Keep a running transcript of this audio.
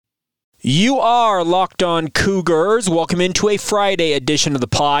You are Locked On Cougars. Welcome into a Friday edition of the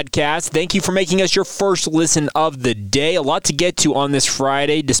podcast. Thank you for making us your first listen of the day. A lot to get to on this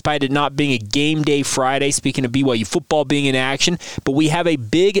Friday, despite it not being a game day Friday, speaking of BYU football being in action. But we have a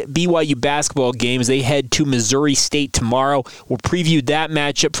big BYU basketball game as they head to Missouri State tomorrow. We'll preview that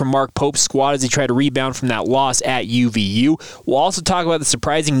matchup from Mark Pope's squad as they try to rebound from that loss at UVU. We'll also talk about the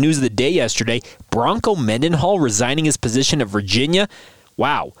surprising news of the day yesterday. Bronco Mendenhall resigning his position at Virginia.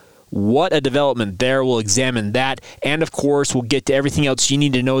 Wow. What a development there. We'll examine that. And, of course, we'll get to everything else you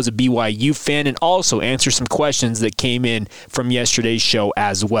need to know as a BYU fan and also answer some questions that came in from yesterday's show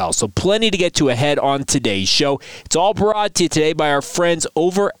as well. So plenty to get to ahead on today's show. It's all brought to you today by our friends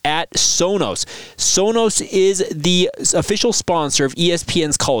over at Sonos. Sonos is the official sponsor of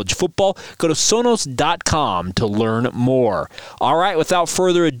ESPN's college football. Go to Sonos.com to learn more. All right, without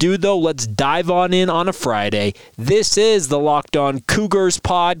further ado, though, let's dive on in on a Friday. This is the Locked On Cougars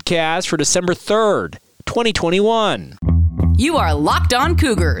podcast for December 3rd, 2021. You are Locked On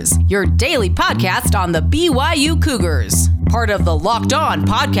Cougars, your daily podcast on the BYU Cougars, part of the Locked On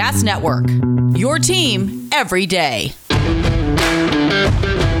Podcast Network. Your team every day.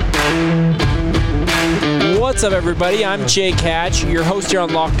 What's up, everybody? I'm Jake Hatch, your host here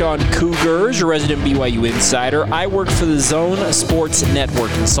on Locked On Cougars, your resident BYU insider. I work for the Zone Sports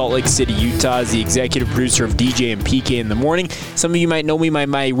Network in Salt Lake City, Utah, as the executive producer of DJ and PK in the morning. Some of you might know me by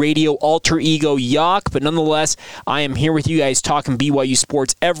my radio alter ego, Yak, but nonetheless, I am here with you guys talking BYU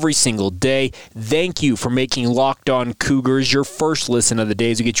sports every single day. Thank you for making Locked On Cougars your first listen of the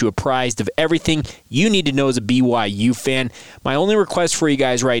day as we get you apprised of everything you need to know as a BYU fan. My only request for you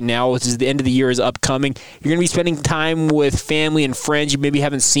guys right now, is the end of the year is upcoming. You're going to be spending time with family and friends you maybe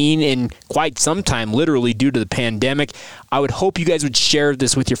haven't seen in quite some time, literally due to the pandemic. I would hope you guys would share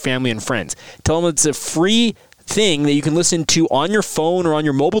this with your family and friends. Tell them it's a free thing that you can listen to on your phone or on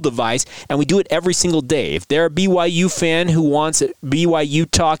your mobile device, and we do it every single day. If they're a BYU fan who wants BYU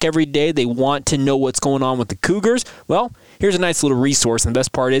talk every day, they want to know what's going on with the Cougars, well, here's a nice little resource, and the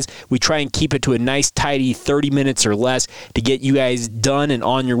best part is we try and keep it to a nice, tidy 30 minutes or less to get you guys done and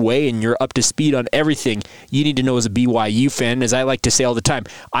on your way, and you're up to speed on everything you need to know as a BYU fan. As I like to say all the time,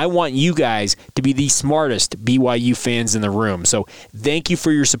 I want you guys to be the smartest BYU fans in the room. So thank you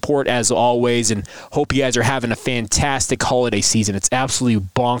for your support as always, and hope you guys are having a fantastic holiday season. It's absolutely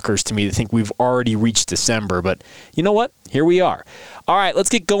bonkers to me to think we've already reached December, but you know what? Here we are. All right, let's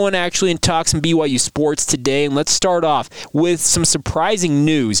get going actually and talk some BYU sports today, and let's start off with some surprising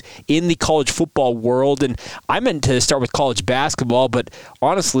news in the college football world. And I meant to start with college basketball, but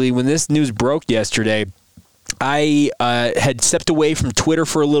honestly, when this news broke yesterday, I had stepped away from Twitter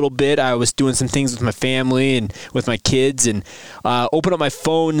for a little bit. I was doing some things with my family and with my kids, and opened up my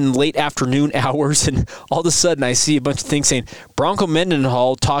phone in late afternoon hours, and all of a sudden I see a bunch of things saying Bronco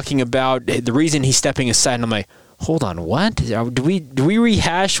Mendenhall talking about the reason he's stepping aside, and I'm like, hold on, what? Do we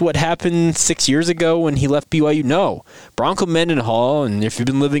rehash what happened 6 years ago when he left BYU? No. Bronco Mendenhall, and if you've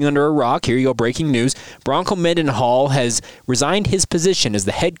been living under a rock, here you go, breaking news. Bronco Mendenhall has resigned his position as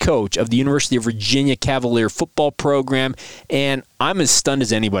the head coach of the University of Virginia Cavalier football program, and I'm as stunned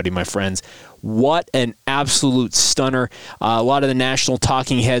as anybody, my friends. What an absolute stunner. A lot of the national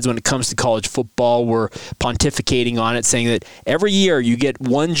talking heads when it comes to college football were pontificating on it, saying that every year you get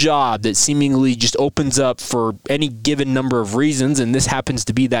one job that seemingly just opens up for any given number of reasons, and this happens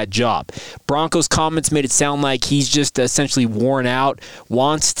to be that job. Bronco's comments made it sound like he's just essentially worn out,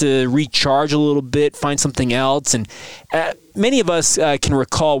 wants to recharge a little bit, find something else, and many of us can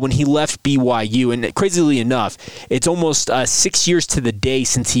recall when he left BYU, and crazily enough, it's almost 6 years to the day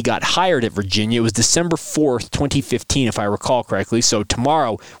since he got hired at Virginia. It was December 4th, 2015, if I recall correctly. So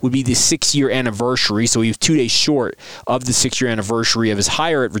tomorrow would be the 6-year anniversary. So he was 2 days short of the 6-year anniversary of his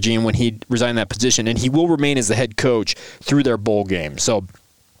hire at Virginia when he resigned that position, and he will remain as the head coach through their bowl game. So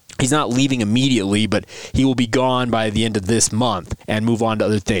he's not leaving immediately, but he will be gone by the end of this month and move on to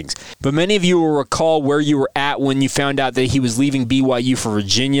other things. But many of you will recall where you were at when you found out that he was leaving BYU for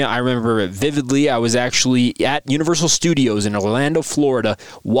Virginia. I remember it vividly. I was actually at Universal Studios in Orlando, Florida,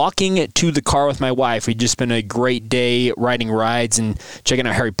 walking to the car with my wife. We'd just spent a great day riding rides and checking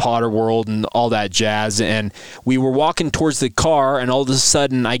out Harry Potter World and all that jazz. And we were walking towards the car, and all of a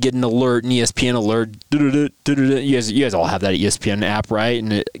sudden I get an alert, an ESPN alert. You guys all have that ESPN app, right?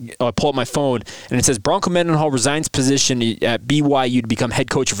 And I pull up my phone, and it says Bronco Mendenhall resigns position at BYU to become head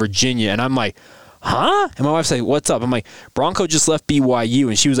coach of Virginia. And I'm like, huh? And my wife's like, what's up? I'm like, Bronco just left BYU.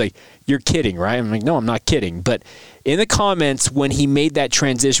 And she was like, you're kidding, right? I'm like, no, I'm not kidding. But in the comments when he made that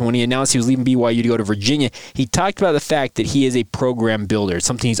transition, when he announced he was leaving BYU to go to Virginia, he talked about the fact that he is a program builder. It's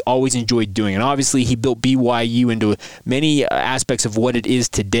something he's always enjoyed doing. And obviously, he built BYU into many aspects of what it is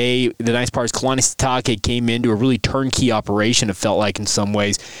today. The nice part is Kalani Sitake came into a really turnkey operation, it felt like in some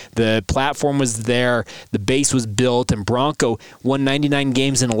ways. The platform was there, the base was built, and Bronco won 99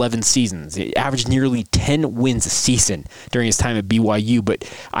 games in 11 seasons. He averaged nearly 10 wins a season during his time at BYU. But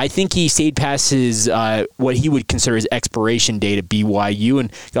I think he stayed past his what he would consider his expiration date at BYU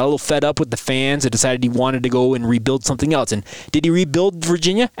and got a little fed up with the fans and decided he wanted to go and rebuild something else. And did he rebuild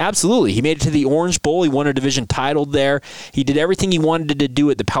Virginia? Absolutely. He made it to the Orange Bowl. He won a division title there. He did everything he wanted to do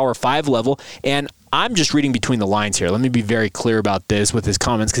at the Power 5 level. And I'm just reading between the lines here. Let me be very clear about this with his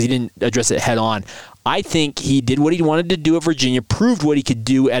comments because he didn't address it head on. I think he did what he wanted to do at Virginia, proved what he could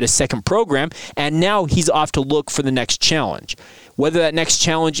do at a second program, and now he's off to look for the next challenge. Whether that next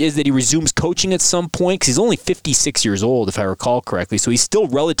challenge is that he resumes coaching at some point, because he's only 56 years old, if I recall correctly, so he's still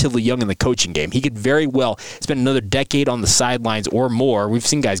relatively young in the coaching game. He could very well spend another decade on the sidelines or more. We've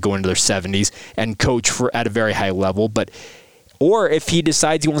seen guys go into their 70s and coach at a very high level, or if he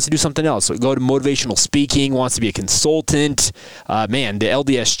decides he wants to do something else, so go to motivational speaking, wants to be a consultant. The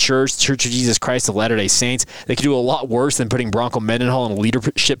LDS Church of Jesus Christ of Latter-day Saints, they could do a lot worse than putting Bronco Mendenhall in a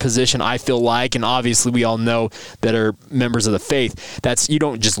leadership position, I feel like. And obviously we all know that are members of the faith. You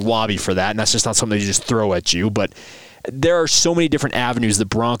don't just lobby for that, and that's just not something you just throw at you. But there are so many different avenues that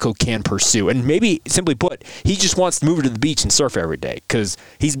Bronco can pursue. And maybe, simply put, he just wants to move to the beach and surf every day because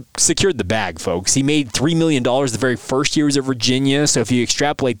he's secured the bag, folks. He made $3 million the very first year he was at Virginia. So if you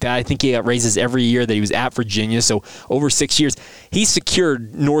extrapolate that, I think he got raises every year that he was at Virginia. So over 6 years, he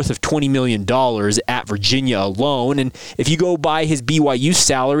secured north of $20 million at Virginia alone. And if you go by his BYU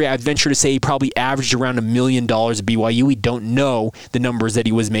salary, I'd venture to say he probably averaged around $1 million at BYU. We don't know the numbers that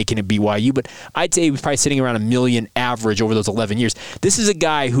he was making at BYU, but I'd say he was probably sitting around $1 million average over those 11 years. This is a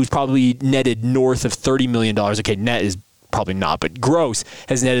guy who's probably netted north of $30 million. Okay, net is probably not, but gross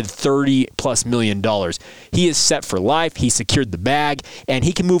has netted $30+ million. He is set for life. He secured the bag, and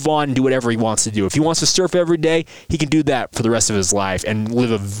he can move on and do whatever he wants to do. If he wants to surf every day, he can do that for the rest of his life and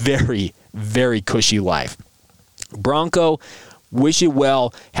live a very, very cushy life. Bronco, wish you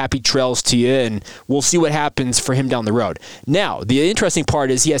well. Happy trails to you, and we'll see what happens for him down the road. Now, the interesting part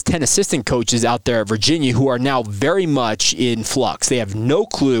is he has 10 assistant coaches out there at Virginia who are now very much in flux. They have no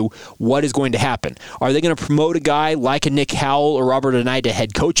clue what is going to happen. Are they going to promote a guy like a Nick Howell or Robert Anae to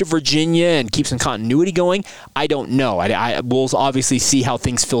head coach of Virginia and keep some continuity going? I don't know. We'll obviously see how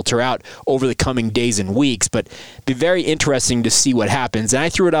things filter out over the coming days and weeks, but it'll be very interesting to see what happens. And I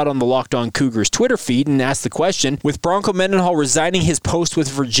threw it out on the Locked On Cougars Twitter feed and asked the question, with Bronco Mendenhall resigning his post with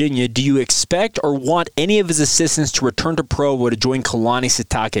Virginia, do you expect or want any of his assistants to return to Provo to join Kalani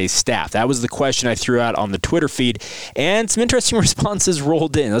Sitake's staff? That was the question I threw out on the Twitter feed, and some interesting responses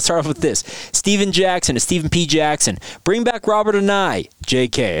rolled in. Let's start off with this. Stephen P. Jackson, bring back Robert Anae.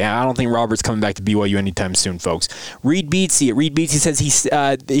 JK, I don't think Robert's coming back to BYU anytime soon, folks. Reed Beatsy says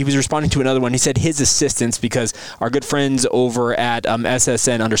he was responding to another one. He said his assistants, because our good friends over at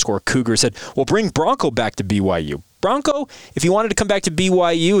SSN_Cougar said, well, bring Bronco back to BYU. Bronco, if you wanted to come back to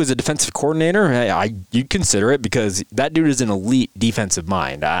BYU as a defensive coordinator, you'd consider it because that dude is an elite defensive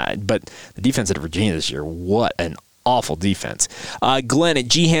mind. But the defense at Virginia this year, what an awful defense. Glenn at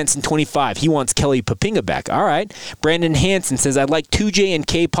G Hansen 25. He wants Kelly Papinga back. All right. Brandon Hansen says, I'd like 2J and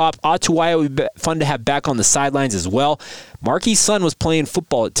K-pop. Atuwaya would be fun to have back on the sidelines as well. Marky's son was playing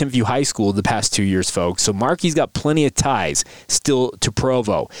football at Timpview High School the past 2 years, folks. So Marky's got plenty of ties still to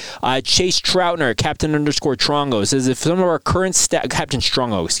Provo. Chase Troutner, Captain_Trongo, says if some of our current staff, Captain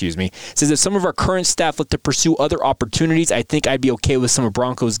Strongo, says if some of our current staff look to pursue other opportunities, I think I'd be okay with some of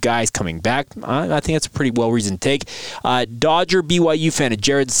Broncos guys coming back. I think that's a pretty well-reasoned take. Dodger BYU fan at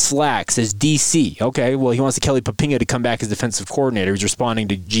Jared Slack says DC. Okay, well, he wants Kelly Papinga to come back as defensive coordinator. He's responding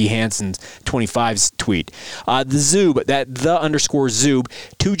to G Hansen's 25's tweet. The _Zoob.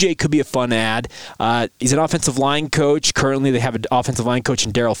 2J could be a fun ad. He's an offensive line coach. Currently, they have an offensive line coach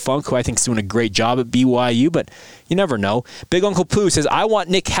in Daryl Funk, who I think is doing a great job at BYU, but you never know. Big Uncle Pooh says, I want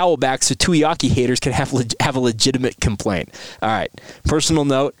Nick Howell back so Tuiaki haters can have a legitimate complaint. All right. Personal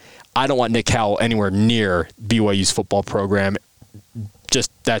note, I don't want Nick Howell anywhere near BYU's football program.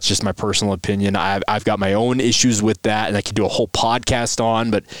 That's just my personal opinion. I've got my own issues with that, and I could do a whole podcast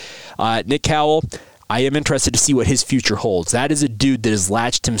on, but Nick Howell, I am interested to see what his future holds. That is a dude that has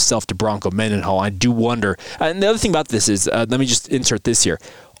latched himself to Bronco Mendenhall. I do wonder. And the other thing about this is, let me just insert this here.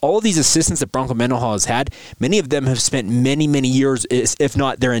 All of these assistants that Bronco Mendenhall has had, many of them have spent many, many years, if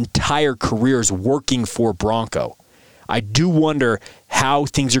not their entire careers, working for Bronco. I do wonder how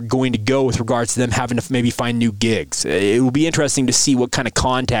things are going to go with regards to them having to maybe find new gigs. It will be interesting to see what kind of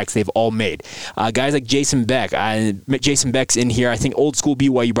contacts they've all made. Guys like Jason Beck. Jason Beck's in here. I think old school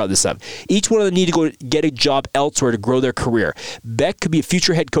BYU brought this up. Each one of them need to go get a job elsewhere to grow their career. Beck could be a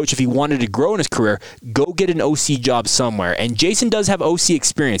future head coach if he wanted to grow in his career. Go get an OC job somewhere. And Jason does have OC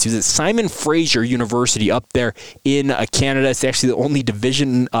experience. He was at Simon Fraser University up there in Canada. It's actually the only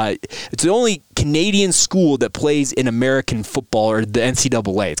division. It's the only Canadian school that plays in American football, or the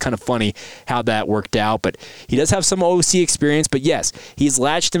NCAA. It's kind of funny how that worked out, but he does have some OC experience. But yes, he's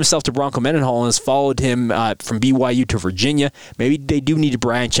latched himself to Bronco Mendenhall and has followed him from BYU to Virginia. Maybe they do need to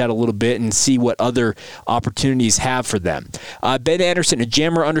branch out a little bit and see what other opportunities have for them. Ben Anderson at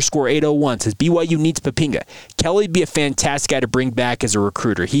Jammer_801 says BYU needs Poppinga. Kelly would be a fantastic guy to bring back as a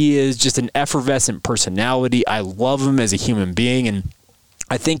recruiter. He is just an effervescent personality. I love him as a human being, and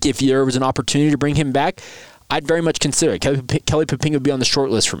I think if there was an opportunity to bring him back, I'd very much consider it. Kelly Poppinga would be on the short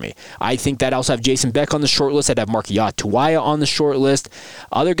list for me. I think that I'd also have Jason Beck on the short list. I'd have Mark Tuwaya on the short list.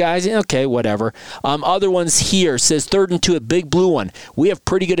 Other guys, okay, whatever. Other ones here says 3rd and 2, a big blue one. We have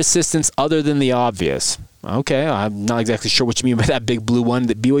pretty good assistants other than the obvious. Okay, I'm not exactly sure what you mean by that big blue one.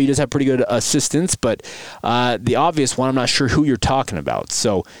 The BYU does have pretty good assistants, but the obvious one, I'm not sure who you're talking about.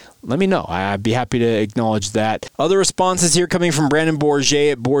 So let me know. I'd be happy to acknowledge that. Other responses here coming from Brandon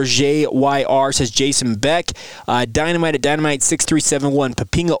Bourget at Bourget YR says Jason Beck. Dynamite at Dynamite6371.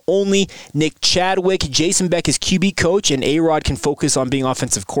 Poppinga only. Nick Chadwick. Jason Beck is QB coach, and A-Rod can focus on being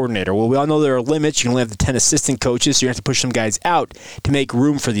offensive coordinator. Well, we all know there are limits. You can only have the 10 assistant coaches, so you have to push some guys out to make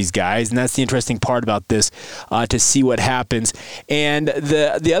room for these guys, and that's the interesting part about this, to see what happens. And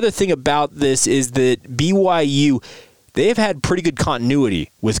the other thing about this is that BYU, they've had pretty good continuity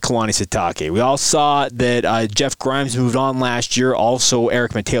with Kalani Sitake. We all saw that Jeff Grimes moved on last year, also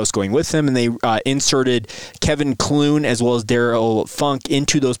Eric Mateos going with him, and they inserted Kevin Clune as well as Daryl Funk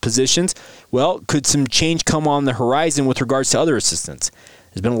into those positions. Well, could some change come on the horizon with regards to other assistants?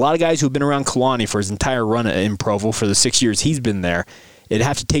 There's been a lot of guys who have been around Kalani for his entire run in Provo for the 6 years he's been there. It'd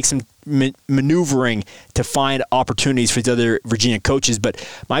have to take some maneuvering to find opportunities for these other Virginia coaches. But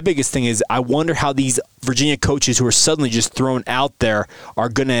my biggest thing is I wonder how these Virginia coaches who are suddenly just thrown out there are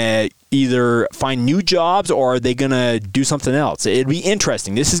going to either find new jobs or are they going to do something else. It'd be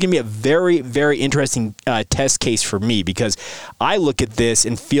interesting. This is going to be a very, very interesting test case for me, because I look at this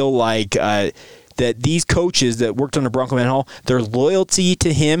and feel like that these coaches that worked under Bronco Mendenhall, their loyalty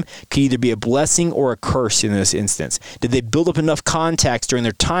to him could either be a blessing or a curse in this instance. Did they build up enough contacts during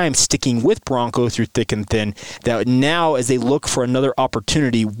their time sticking with Bronco through thick and thin that now as they look for another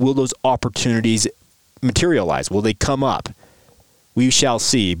opportunity, will those opportunities materialize? Will they come up? We shall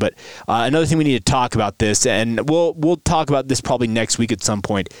see. But another thing we need to talk about this, and we'll talk about this probably next week at some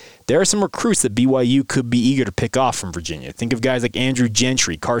point. There are some recruits that BYU could be eager to pick off from Virginia. Think of guys like Andrew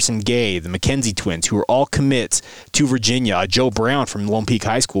Gentry, Carson Gay, the McKenzie twins, who are all commits to Virginia. Joe Brown from Lone Peak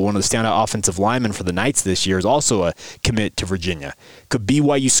High School, one of the standout offensive linemen for the Knights this year, is also a commit to Virginia. Could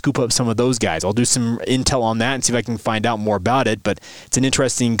BYU scoop up some of those guys? I'll do some intel on that and see if I can find out more about it, but it's an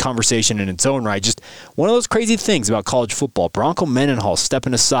interesting conversation in its own right. Just one of those crazy things about college football. Bronco Mendenhall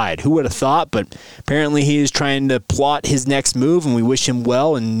stepping aside. Who would have thought? But apparently he is trying to plot his next move, and we wish him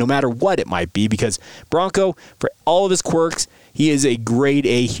well, and no matter what it might be, because Bronco, for all of his quirks, he is a grade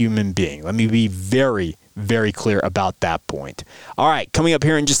A human being. Let me be very, very clear about that point. All right, coming up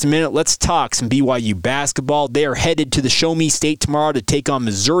here in just a minute, let's talk some BYU basketball. They are headed to the Show Me State tomorrow to take on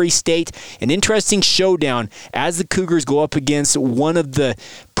Missouri State. An interesting showdown as the Cougars go up against one of the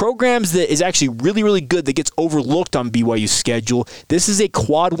programs that is actually really, really good that gets overlooked on BYU's schedule. This is a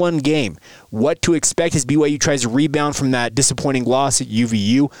quad one game. What to expect as BYU tries to rebound from that disappointing loss at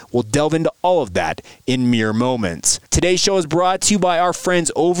UVU. We'll delve into all of that in mere moments. Today's show is brought to you by our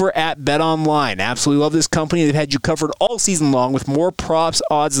friends over at BetOnline. Absolutely love this company. They've had you covered all season long with more props,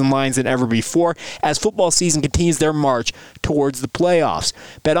 odds, and lines than ever before as football season continues their march towards the playoffs.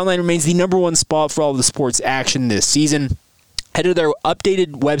 BetOnline remains the number one spot for all of the sports action this season. Head to their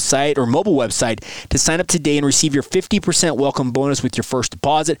updated website or mobile website to sign up today and receive your 50% welcome bonus with your first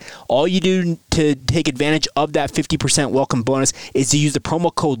deposit. All you do to take advantage of that 50% welcome bonus is to use the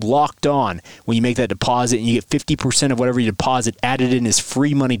promo code LOCKEDON when you make that deposit, and you get 50% of whatever you deposit added in as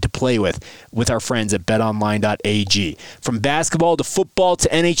free money to play with our friends at betonline.ag. From basketball to football to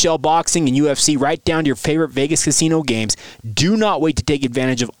NHL, boxing, and UFC, right down to your favorite Vegas casino games, do not wait to take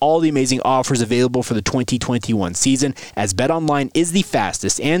advantage of all the amazing offers available for the 2021 season, as BetOnline is the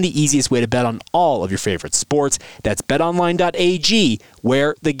fastest and the easiest way to bet on all of your favorite sports. That's betonline.ag,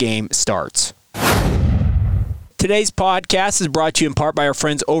 where the game starts. Today's podcast is brought to you in part by our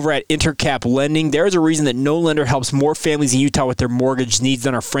friends over at Intercap Lending. There's a reason that no lender helps more families in Utah with their mortgage needs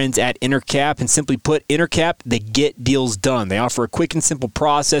than our friends at Intercap. And simply put, Intercap, they get deals done. They offer a quick and simple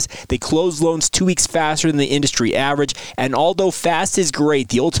process. They close loans 2 weeks faster than the industry average. And although fast is great,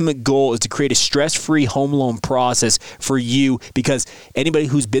 the ultimate goal is to create a stress-free home loan process for you, because anybody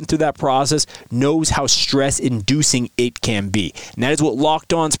who's been through that process knows how stress-inducing it can be. And that is what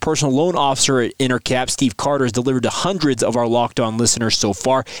Locked On's personal loan officer at Intercap, Steve Carter, has delivered to hundreds of our Locked On listeners so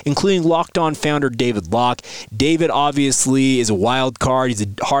far, including Locked On founder David Locke. David obviously is a wild card. He's a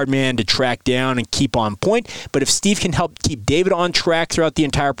hard man to track down and keep on point, but if Steve can help keep David on track throughout the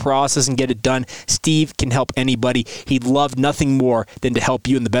entire process and get it done, Steve can help anybody. He'd love nothing more than to help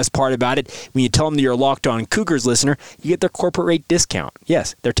you, and the best part about it, when you tell them that you're a Locked On Cougars listener, you get their corporate rate discount.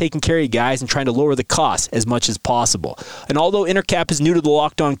 Yes, they're taking care of you guys and trying to lower the cost as much as possible. And although Intercap is new to the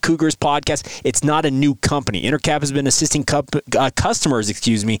Locked On Cougars podcast, it's not a new company. Intercap has been assisting customers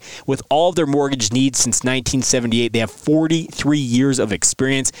with all of their mortgage needs since 1978. They have 43 years of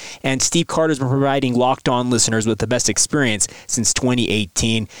experience, and Steve Carter's been providing Locked On listeners with the best experience since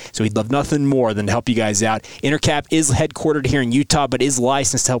 2018. So he'd love nothing more than to help you guys out. Intercap is headquartered here in Utah, but is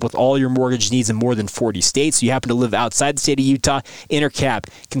licensed to help with all your mortgage needs in more than 40 states. So you happen to live outside the state of Utah, Intercap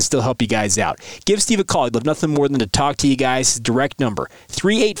can still help you guys out. Give Steve a call. He'd love nothing more than to talk to you guys. His direct number,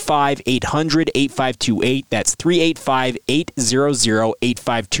 385-800-8528. That's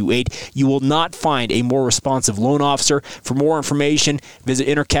 385-800-8528. You will not find a more responsive loan officer. For more information, visit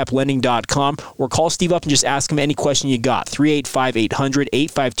intercaplending.com or call Steve up and just ask him any question you got.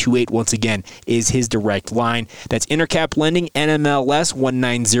 385-800-8528, once again, is his direct line. That's Intercap Lending, NMLS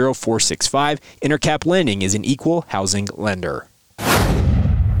 190465. Intercap Lending is an equal housing lender.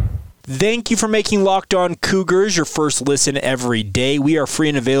 Thank you for making Locked On Cougars your first listen every day. We are free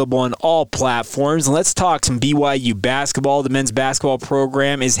and available on all platforms. And let's talk some BYU basketball. The men's basketball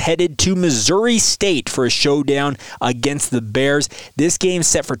program is headed to Missouri State for a showdown against the Bears. This game is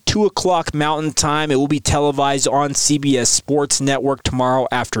set for 2 o'clock Mountain Time. It will be televised on CBS Sports Network tomorrow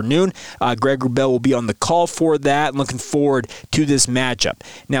afternoon. Greg Wrubell will be on the call for that. Looking forward to this matchup.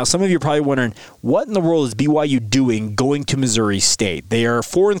 Now, some of you are probably wondering, what in the world is BYU doing going to Missouri State? They are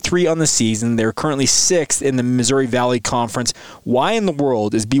 4-3 on the season. They're currently 6th in the Missouri Valley Conference. Why in the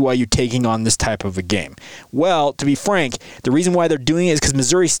world is BYU taking on this type of a game? Well, to be frank, the reason why they're doing it is because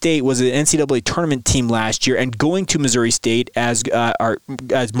Missouri State was an NCAA tournament team last year, and going to Missouri State, as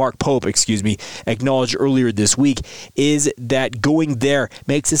Mark Pope, acknowledged earlier this week, is that going there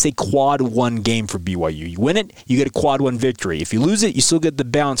makes this a quad 1 game for BYU. You win it, you get a quad 1 victory. If you lose it, you still get the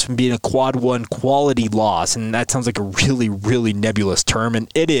bounce from being a quad 1 quality loss, and that sounds like a really, really nebulous term, and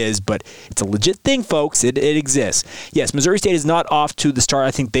it is, but it's a legit thing, folks. It exists. Yes, Missouri State is not off to the start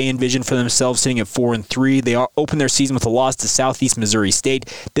I think they envisioned for themselves, sitting at 4-3. They opened their season with a loss to Southeast Missouri State,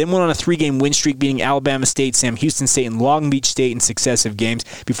 then went on a 3-game win streak, beating Alabama State, Sam Houston State, and Long Beach State in successive games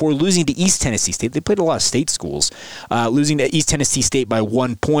before losing to East Tennessee State. They played a lot of state schools, losing to East Tennessee State by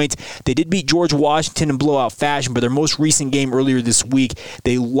 1 point. They did beat George Washington in blowout fashion, but their most recent game earlier this week,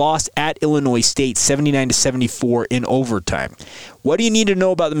 they lost at Illinois State 79-74 in overtime. What do you need to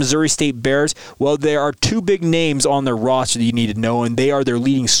know about the Missouri State Bears? Well, there are 2 big names on their roster that you need to know, and they are their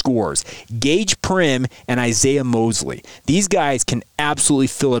leading scorers, Gage Prim and Isaiah Mosley. These guys can absolutely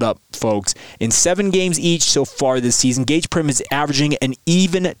fill it up, folks. In 7 games each so far this season, Gage Prim is averaging an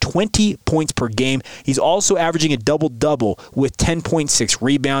even 20 points per game. He's also averaging a double-double with 10.6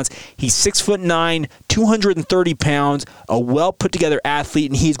 rebounds. He's 6'9", 230 pounds, a well-put-together athlete,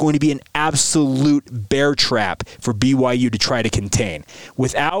 and he's going to be an absolute bear trap for BYU to try to contain.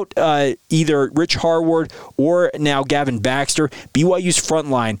 Without either Rich Harward or now Gavin Baxter, BYU's front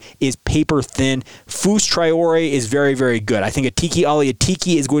line is paper thin. Fus Traore is very, very good. I think Atiki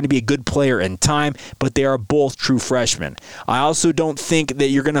Aliatiki is going to be a good player in time, but they are both true freshmen. I also don't think that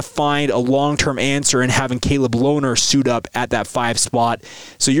you're going to find a long-term answer in having Caleb Lohner suit up at that 5 spot.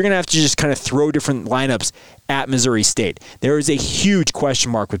 So you're going to have to just kind of throw different lineups at Missouri State. There is a huge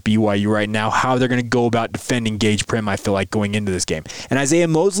question mark with BYU right now, how they're going to go about defending Gage Prim, I feel like, going into this game. And Isaiah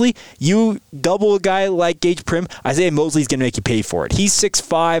Mosley, you double a guy like Gage Prim, Isaiah Mosley's going to make you pay for it. He's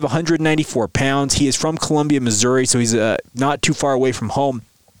 6'5", 194 pounds. He is from Columbia, Missouri, so he's not too far away from home.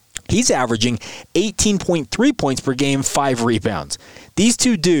 He's averaging 18.3 points per game, 5 rebounds. These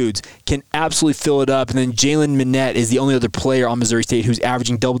 2 dudes can absolutely fill it up, and then Jalen Minette is the only other player on Missouri State who's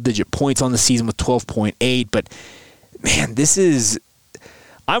averaging double-digit points on the season with 12.8. But, man, this is...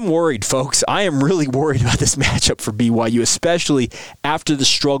 I'm worried, folks. I am really worried about this matchup for BYU, especially after the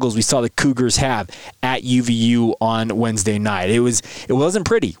struggles we saw the Cougars have at UVU on Wednesday night. It wasn't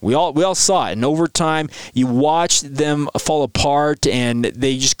pretty. We all saw it. In overtime, you watched them fall apart, and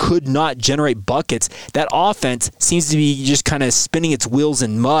they just could not generate buckets. That offense seems to be just kind of spinning its wheels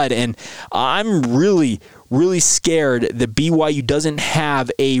in mud, and I'm really scared that BYU doesn't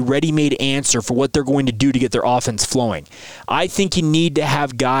have a ready-made answer for what they're going to do to get their offense flowing. I think you need to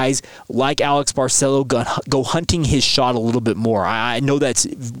have guys like Alex Barcelo go hunting his shot a little bit more. I know that's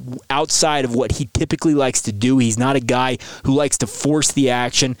outside of what he typically likes to do. He's not a guy who likes to force the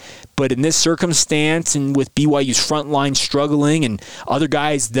action, but in this circumstance and with BYU's front line struggling and other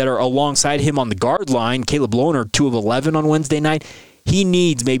guys that are alongside him on the guard line, Caleb Lohner, 2 of 11 on Wednesday night, he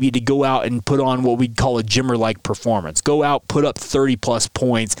needs maybe to go out and put on what we'd call a Jimmer-like performance. Go out, put up 30-plus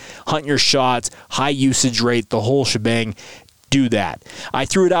points, hunt your shots, high usage rate, the whole shebang. Do that. I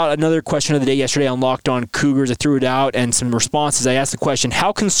threw it out, another question of the day yesterday on Locked On Cougars. I threw it out and some responses. I asked the question,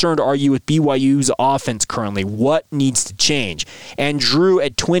 how concerned are you with BYU's offense currently? What needs to change? And Drew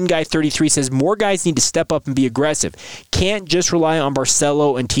at Twin Guy 33 says, more guys need to step up and be aggressive. Can't just rely on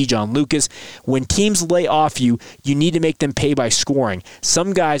Barcelo and T-John Lucas. When teams lay off you, you need to make them pay by scoring.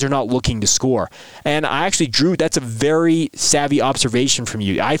 Some guys are not looking to score. And I actually, Drew, that's a very savvy observation from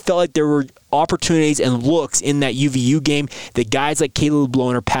you. I felt like there were opportunities and looks in that UVU game that guys like Caleb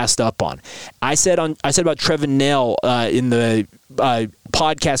Lohner passed up on. I said about Trevin Nail in the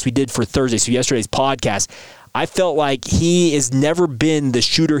podcast we did for Thursday, so yesterday's podcast, I felt like he has never been the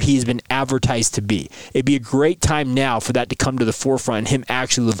shooter he's been advertised to be. It'd be a great time now for that to come to the forefront and him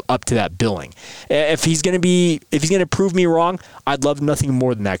actually live up to that billing. If he's going to prove me wrong, I'd love nothing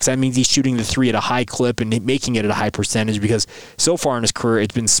more than that, because that means he's shooting the three at a high clip and making it at a high percentage, because so far in his career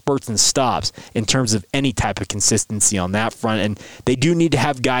it's been spurts and stops in terms of any type of consistency on that front, and they do need to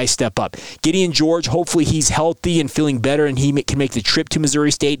have guys step up. Gideon George, hopefully he's healthy and feeling better and he can make the trip to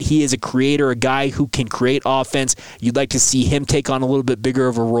Missouri State. He is a creator, a guy who can create offense. You'd like to see him take on a little bit bigger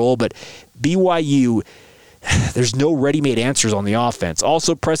of a role, but BYU, there's no ready-made answers on the offense.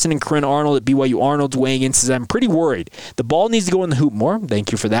 Also, Preston and Corinne Arnold at BYU Arnold's weighing in says, I'm pretty worried. The ball needs to go in the hoop more.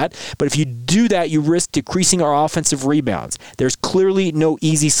 Thank you for that. But if you do that, you risk decreasing our offensive rebounds. There's clearly no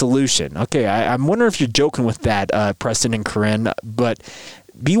easy solution. Okay, I'm wondering if you're joking with that, Preston and Corinne, but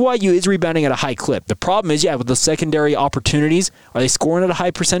BYU is rebounding at a high clip. The problem is, with the secondary opportunities, are they scoring at a high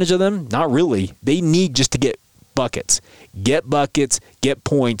percentage of them? Not really. They need just to get buckets. Get buckets, get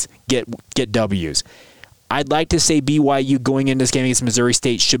points, get W's. I'd like to say BYU going into this game against Missouri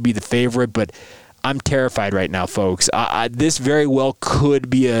State should be the favorite, but I'm terrified right now, folks. This very well could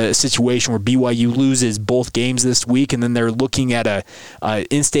be a situation where BYU loses both games this week, and then they're looking at a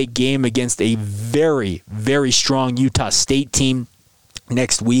in-state game against a very, very strong Utah State team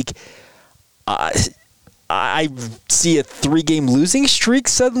next week. I see a 3-game losing streak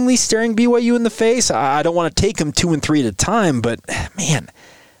suddenly staring BYU in the face. I don't want to take them 2 and 3 at a time, but man,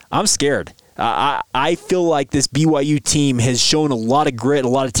 I'm scared. I feel like this BYU team has shown a lot of grit, a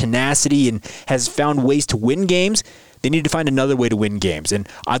lot of tenacity, and has found ways to win games. They need to find another way to win games, and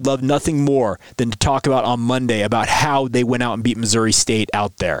I'd love nothing more than to talk about on Monday about how they went out and beat Missouri State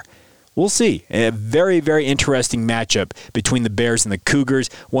out there. We'll see. A very, very interesting matchup between the Bears and the Cougars.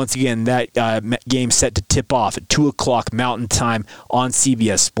 Once again, that game set to tip off at 2 o'clock Mountain Time on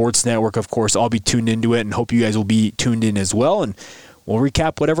CBS Sports Network. Of course, I'll be tuned into it and hope you guys will be tuned in as well, and we'll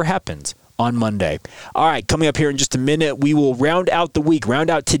recap whatever happens on Monday. All right, coming up here in just a minute, we will round out the week,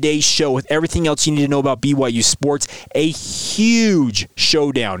 round out today's show with everything else you need to know about BYU sports. A huge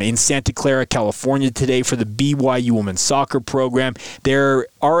showdown in Santa Clara, California today for the BYU women's soccer program. They're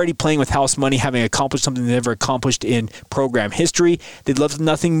already playing with house money, having accomplished something they never accomplished in program history. They'd love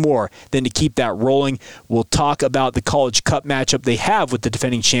nothing more than to keep that rolling. We'll talk about the College Cup matchup they have with the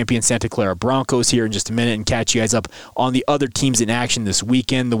defending champion Santa Clara Broncos here in just a minute and catch you guys up on the other teams in action this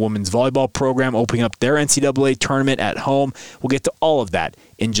weekend. The women's volleyball program opening up their NCAA tournament at home. We'll get to all of that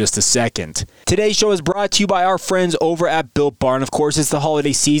in just a second. Today's show is brought to you by our friends over at Built Bar. And of course, it's the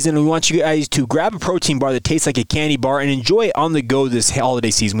holiday season. We want you guys to grab a protein bar that tastes like a candy bar and enjoy it on the go this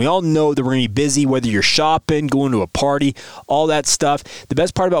holiday season. We all know that we're going to be busy, whether you're shopping, going to a party, all that stuff. The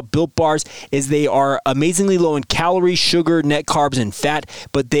best part about Built Bars is they are amazingly low in calories, sugar, net carbs, and fat,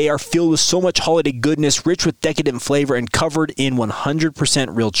 but they are filled with so much holiday goodness, rich with decadent flavor, and covered in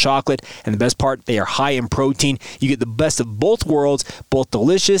 100% real chocolate. And the best part, they are high in protein. You get the best of both worlds, both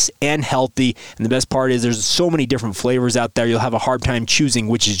delicious and healthy. And the best part is there's so many different flavors out there. You'll have a hard time choosing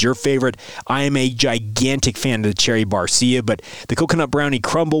which is your favorite. I am a gigantic fan of the Cherry Barcia, but the Coconut Brownie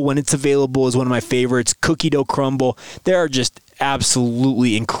Crumble, when it's available, is one of my favorites. Cookie Dough Crumble. There are just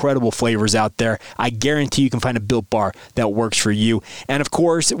absolutely incredible flavors out there. I guarantee you can find a Built Bar that works for you. And of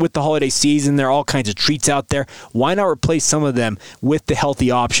course, with the holiday season, there are all kinds of treats out there. Why not replace some of them with the healthy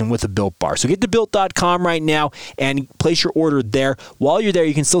option with a Built Bar? So get to Built.com right now and place your order there. While you're there,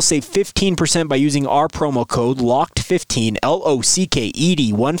 you can still save 15% by using our promo code LOCKED15,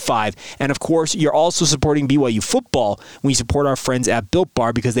 LOCKED15. And of course, you're also supporting BYU football when you support our friends at Built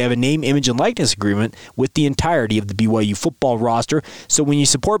Bar because they have a name, image, and likeness agreement with the entirety of the BYU football roster. So when you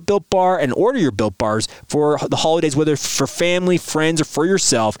support Built Bar and order your Built Bars for the holidays, whether for family, friends, or for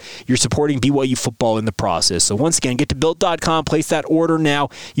yourself, you're supporting BYU football in the process. So once again, get to Built.com, place that order now,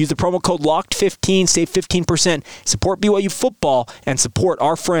 use the promo code LOCKED15, save 15%, support BYU football, and support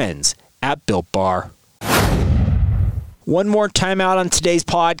our friends at Built Bar. One more time out on today's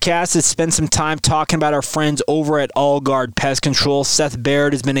podcast. Let's spend some time talking about our friends over at All Guard Pest Control. Seth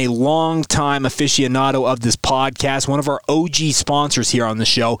Baird has been a long-time aficionado of this podcast, one of our OG sponsors here on the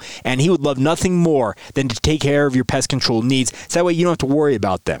show, and he would love nothing more than to take care of your pest control needs, so that way you don't have to worry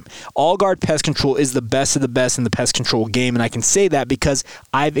about them. All Guard Pest Control is the best of the best in the pest control game, and I can say that because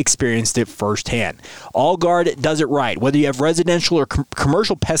I've experienced it firsthand. All Guard does it right. Whether you have residential or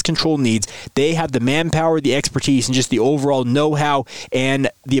commercial pest control needs, they have the manpower, the expertise, and just the overall know-how and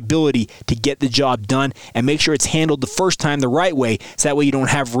the ability to get the job done and make sure it's handled the first time the right way, so that way you don't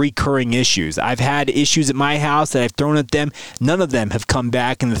have recurring issues. I've had issues at my house that I've thrown at them. None of them have come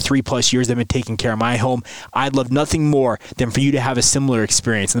back in the 3+ years I've been taking care of my home. I'd love nothing more than for you to have a similar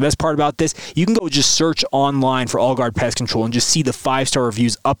experience. And the best part about this, you can go just search online for All Guard Pest Control and just see the 5-star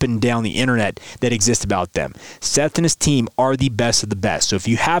reviews up and down the internet that exist about them. Seth and his team are the best of the best. So if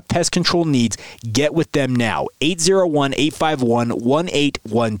you have pest control needs, get with them now. 801-851-1812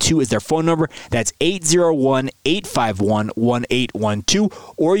 is their phone number. That's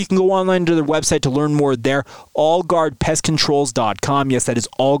 801-851-1812. Or you can go online to their website to learn more there, allguardpestcontrols.com. Yes, that is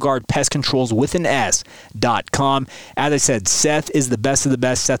allguardpestcontrols with an S.com. As I said, Seth is the best of the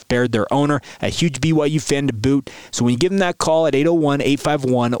best. Seth Baird, their owner, a huge BYU fan to boot. So when you give him that call at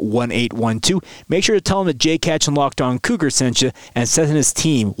 801-851-1812, make sure to tell him that Jay Catch and Locked On Cougars sent you, and Seth and his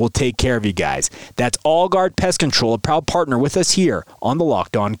team will take care of you guys. That's All Guard Pest Control, a proud partner with us here on the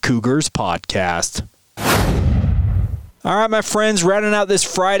Locked On Cougars podcast. All right, my friends, rounding out this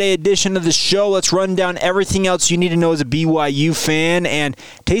Friday edition of the show, let's run down everything else you need to know as a BYU fan. And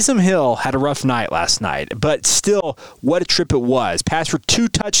Taysom Hill had a rough night last night, but still, what a trip it was. Passed for 2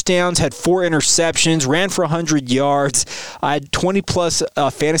 touchdowns, had 4 interceptions, ran for 100 yards. I had 20-plus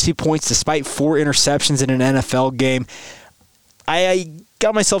fantasy points despite 4 interceptions in an NFL game. I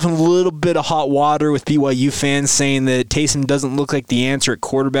got myself in a little bit of hot water with BYU fans saying that Taysom doesn't look like the answer at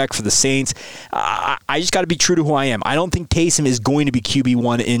quarterback for the Saints. I just got to be true to who I am. I don't think Taysom is going to be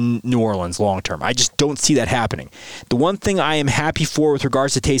QB1 in New Orleans long term. I just don't see that happening. The one thing I am happy for with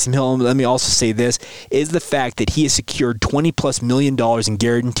regards to Taysom Hill, and let me also say this, is the fact that he has secured $20+ million in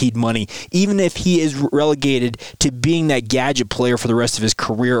guaranteed money, even if he is relegated to being that gadget player for the rest of his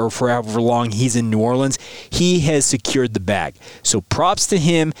career or for however long he's in New Orleans. He has secured the bag. So props to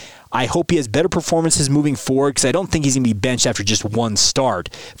him. I hope he has better performances moving forward, because I don't think he's going to be benched after just 1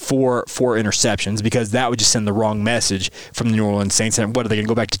 start for 4 interceptions, because that would just send the wrong message from the New Orleans Saints. And what, are they going to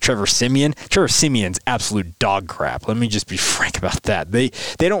go back to Trevor Siemian? Trevor Siemian's absolute dog crap. Let me just be frank about that. They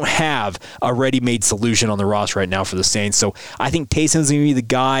don't have a ready-made solution on the roster right now for the Saints. So I think Taysom's going to be the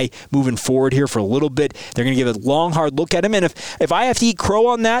guy moving forward here for a little bit. They're going to give a long, hard look at him. And if I have to eat crow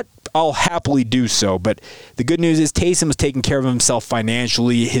on that, I'll happily do so. But the good news is Taysom is taking care of himself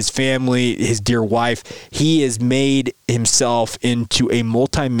financially, his family, his dear wife. He has made himself into a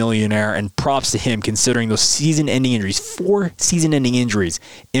multimillionaire, and props to him considering those season-ending injuries. 4 season-ending injuries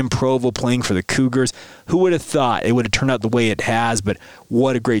in Provo playing for the Cougars. Who would have thought it would have turned out the way it has? But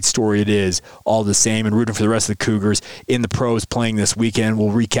what a great story it is all the same, and rooting for the rest of the Cougars in the pros playing this weekend. We'll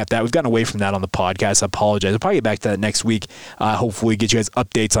recap that. We've gotten away from that on the podcast. I apologize. I'll probably get back to that next week. Hopefully get you guys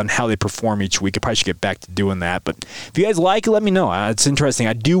updates on how they perform each week. I probably should get back to doing that. But if you guys like it, let me know. It's interesting.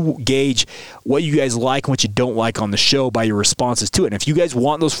 I do gauge what you guys like and what you don't like on the show by your responses to it. And if you guys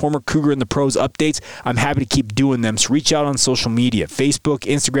want those former Cougar in the Pros updates, I'm happy to keep doing them. So reach out on social media, Facebook,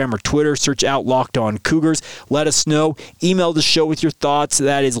 Instagram, or Twitter. Search out Locked On Cougars. Let us know. Email the show with your thoughts.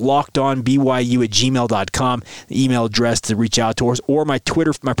 That is lockedonbyu@gmail.com. The email address to reach out to us, or my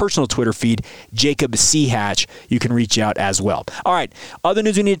personal Twitter feed, Jacob C. Hatch. You can reach out as well. All right. Other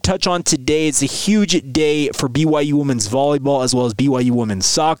news we need to touch on today. It's a huge day for BYU women's volleyball as well as BYU women's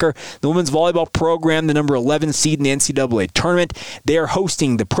soccer. The women's volleyball program, the number 11 seed in the NCAA tournament, they are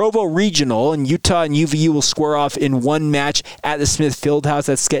hosting the Provo Regional, and Utah and UVU will square off in one match at the Smith Fieldhouse.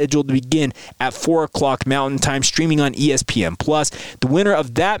 That's scheduled to begin at 4 o'clock o'clock Mountain Time, streaming on ESPN+. The winner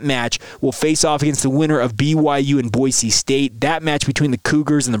of that match will face off against the winner of BYU and Boise State. That match between the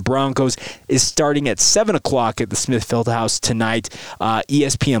Cougars and the Broncos is starting at 7 o'clock at the Smith Fieldhouse tonight.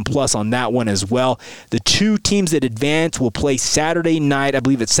 ESPN+ on that one as well. The two teams that advance will play Saturday night, I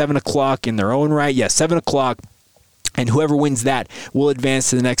believe at 7 o'clock in their own right. 7 o'clock. And whoever wins that will advance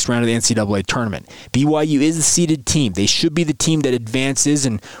to the next round of the NCAA tournament. BYU is the seeded team. They should be the team that advances,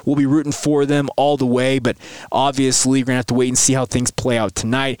 and we'll be rooting for them all the way. But obviously, we're going to have to wait and see how things play out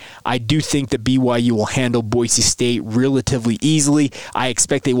tonight. I do think that BYU will handle Boise State relatively easily. I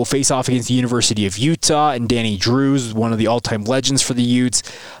expect they will face off against the University of Utah, and Danny Drews, one of the all-time legends for the Utes.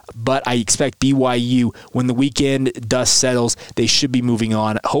 But I expect BYU, when the weekend dust settles, they should be moving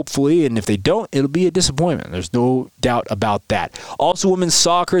on, hopefully. And if they don't, it'll be a disappointment. There's no doubt about that. Also, women's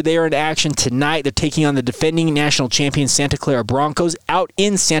soccer, they are in action tonight. They're taking on the defending national champion Santa Clara Broncos out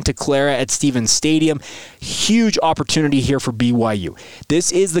in Santa Clara at Stevens Stadium. Huge opportunity here for BYU.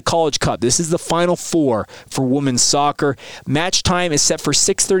 This is the College Cup. This is the Final Four for women's soccer. Match time is set for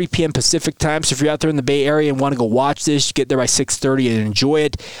 6:30 p.m. Pacific time, so if you're out there in the Bay Area and want to go watch this, you get there by 6:30 and enjoy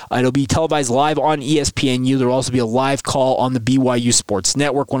it. It'll be televised live on ESPNU. There will also be a live call on the BYU Sports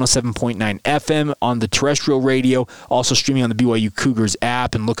Network, 107.9 FM on the terrestrial radio, also streaming on the BYU Cougars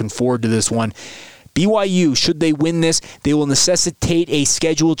app, and looking forward to this one. BYU, should they win this, they will necessitate a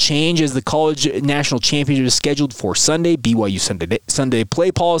schedule change as the college national championship is scheduled for Sunday. BYU Sunday play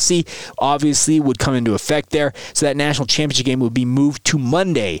policy obviously would come into effect there, so that national championship game would be moved to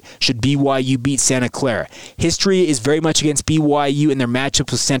Monday should BYU beat Santa Clara. History is very much against BYU in their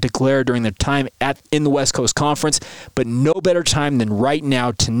matchups with Santa Clara during their time in the West Coast Conference, but no better time than right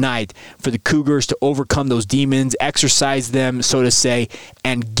now tonight for the Cougars to overcome those demons, exercise them, so to say,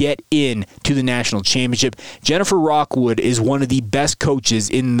 and get in to the national championship. Jennifer Rockwood is one of the best coaches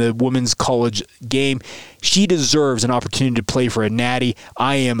in the women's college game. She deserves an opportunity to play for a natty.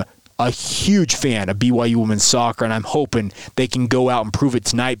 I am a huge fan of BYU women's soccer, and I'm hoping they can go out and prove it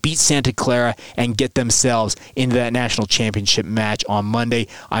tonight, beat Santa Clara, and get themselves into that national championship match on Monday.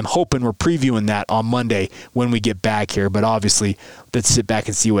 I'm hoping we're previewing that on Monday when we get back here, but obviously, let's sit back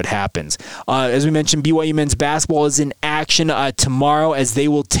and see what happens. As we mentioned, BYU men's basketball is in action tomorrow as they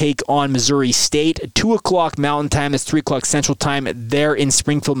will take on Missouri State. 2 o'clock Mountain Time. That's 3 o'clock Central Time there in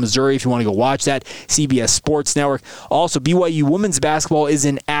Springfield, Missouri. If you want to go watch that, CBS Sports Network. Also, BYU women's basketball is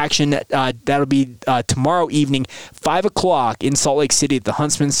in action. That'll be tomorrow evening, 5 o'clock in Salt Lake City at the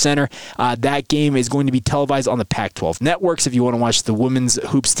Huntsman Center. That game is going to be televised on the Pac-12 networks if you want to watch the women's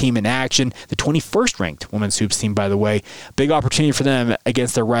hoops team in action. The 21st ranked women's hoops team, by the way. Big opportunity for them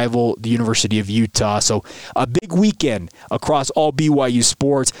against their rival, the University of Utah. So a big weekend across all BYU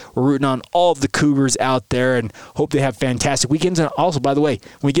sports. We're rooting on all of the Cougars out there and hope they have fantastic weekends. And also, by the way,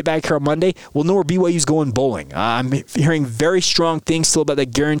 when we get back here on Monday, we'll know where BYU's going bowling. I'm hearing very strong things still about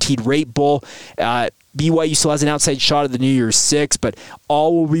that Guaranteed Rate Bowl. BYU still has an outside shot at the New Year's Six, but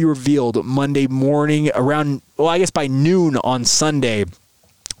all will be revealed Monday morning around, I guess by noon on Sunday.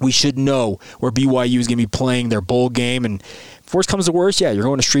 We should know where BYU is going to be playing their bowl game. And if worst comes to worst, you're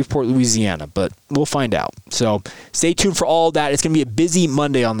going to Shreveport, Louisiana. But we'll find out. So stay tuned for all that. It's going to be a busy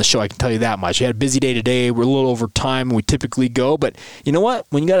Monday on the show, I can tell you that much. We had a busy day today. We're a little over time than we typically go. But you know what?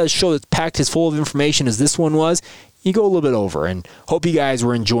 When you got a show that's packed as full of information as this one was, you go a little bit over, and hope you guys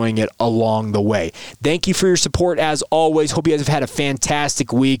were enjoying it along the way. Thank you for your support, as always. Hope you guys have had a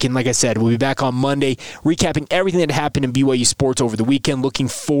fantastic week, and like I said, we'll be back on Monday recapping everything that happened in BYU sports over the weekend. Looking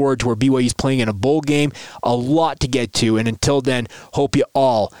forward to where BYU is playing in a bowl game. A lot to get to, and until then, hope you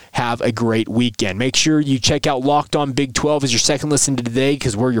all have a great weekend. Make sure you check out Locked On Big 12 as your second listen to today,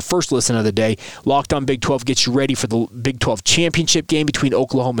 because we're your first listen of the day. Locked On Big 12 gets you ready for the Big 12 championship game between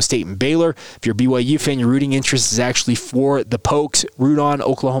Oklahoma State and Baylor. If you're a BYU fan, your rooting interest is actually for the Pokes. Root on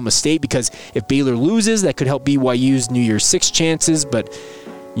Oklahoma State, because if Baylor loses, that could help BYU's New Year's Six chances, but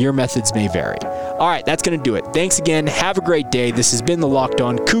your methods may vary. All right, that's going to do it. Thanks again. Have a great day. This has been the Locked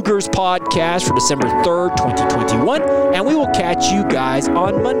On Cougars podcast for December 3rd, 2021, and we will catch you guys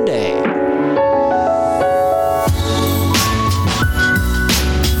on Monday.